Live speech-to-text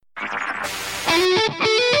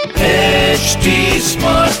HD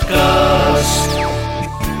Smartcast.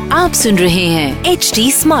 आप सुन रहे हैं HD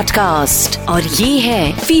Smartcast और ये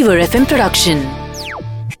है Fever FM production.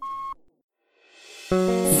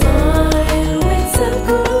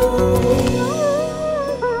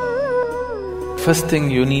 First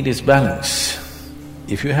thing you need is balance.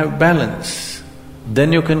 If you have balance,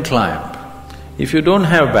 then you can climb. If you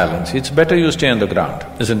don't have balance, it's better you stay on the ground,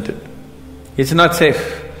 isn't it? It's not safe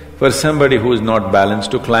for somebody who is not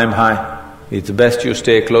balanced to climb high. It's best you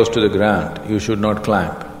stay close to the ground, you should not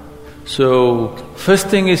climb. So, first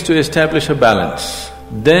thing is to establish a balance.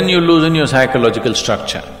 Then you loosen your psychological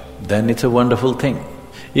structure, then it's a wonderful thing.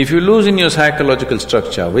 If you loosen your psychological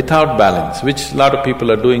structure without balance, which a lot of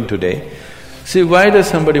people are doing today, see, why does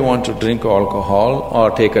somebody want to drink alcohol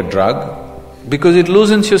or take a drug? Because it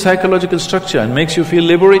loosens your psychological structure and makes you feel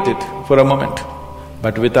liberated for a moment.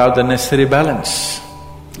 But without the necessary balance,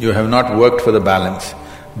 you have not worked for the balance,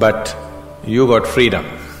 but you got freedom.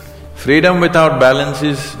 Freedom without balance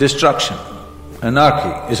is destruction,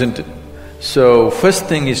 anarchy, isn't it? So, first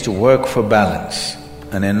thing is to work for balance,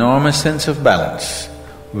 an enormous sense of balance,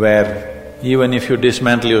 where even if you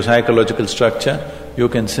dismantle your psychological structure, you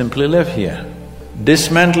can simply live here.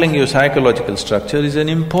 Dismantling your psychological structure is an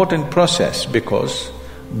important process because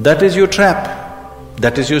that is your trap,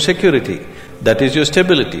 that is your security, that is your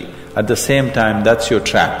stability. At the same time, that's your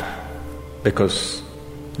trap because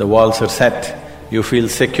the walls are set, you feel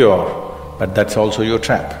secure, but that's also your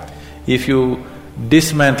trap. If you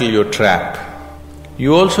dismantle your trap,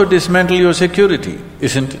 you also dismantle your security,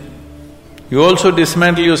 isn't it? You also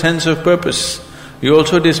dismantle your sense of purpose, you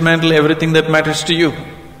also dismantle everything that matters to you.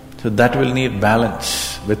 So that will need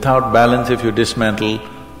balance. Without balance, if you dismantle,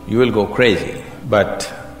 you will go crazy.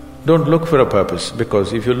 But don't look for a purpose,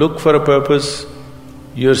 because if you look for a purpose,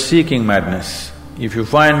 you're seeking madness. If you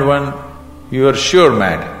find one, you are sure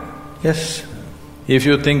mad. Yes. If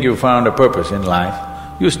you think you found a purpose in life,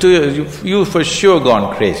 you for sure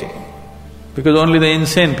gone crazy. Because only the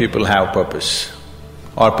insane people have purpose,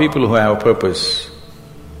 or people who have purpose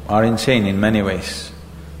are insane in many ways.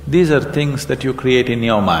 These are things that you create in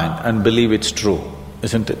your mind and believe it's true,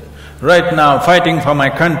 isn't it? Right now, fighting for my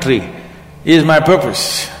country is my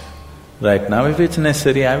purpose. Right now, if it's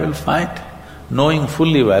necessary, I will fight, knowing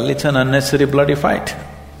fully well it's an unnecessary bloody fight.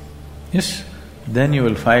 Yes? Then you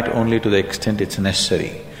will fight only to the extent it's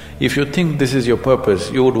necessary. If you think this is your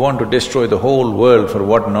purpose, you would want to destroy the whole world for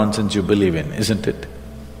what nonsense you believe in, isn't it?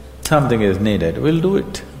 Something is needed, we'll do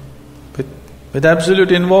it with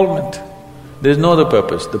absolute involvement. There's no other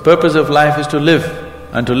purpose. The purpose of life is to live,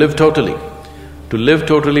 and to live totally. To live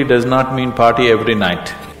totally does not mean party every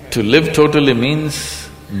night. To live totally means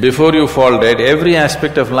before you fall dead, every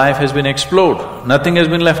aspect of life has been explored, nothing has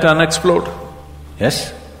been left unexplored.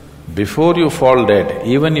 Yes? Before you fall dead,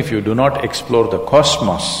 even if you do not explore the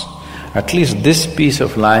cosmos, at least this piece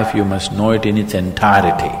of life you must know it in its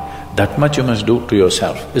entirety. That much you must do to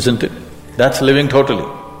yourself, isn't it? That's living totally,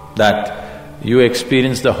 that you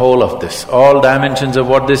experience the whole of this, all dimensions of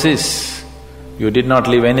what this is. You did not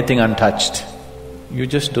leave anything untouched. You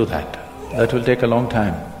just do that. That will take a long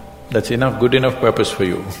time. That's enough, good enough purpose for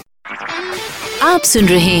you. आप सुन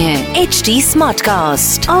रहे हैं HD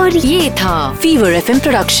Smartcast और ये था Fever FM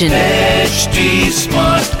production. HD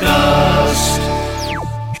Smartcast.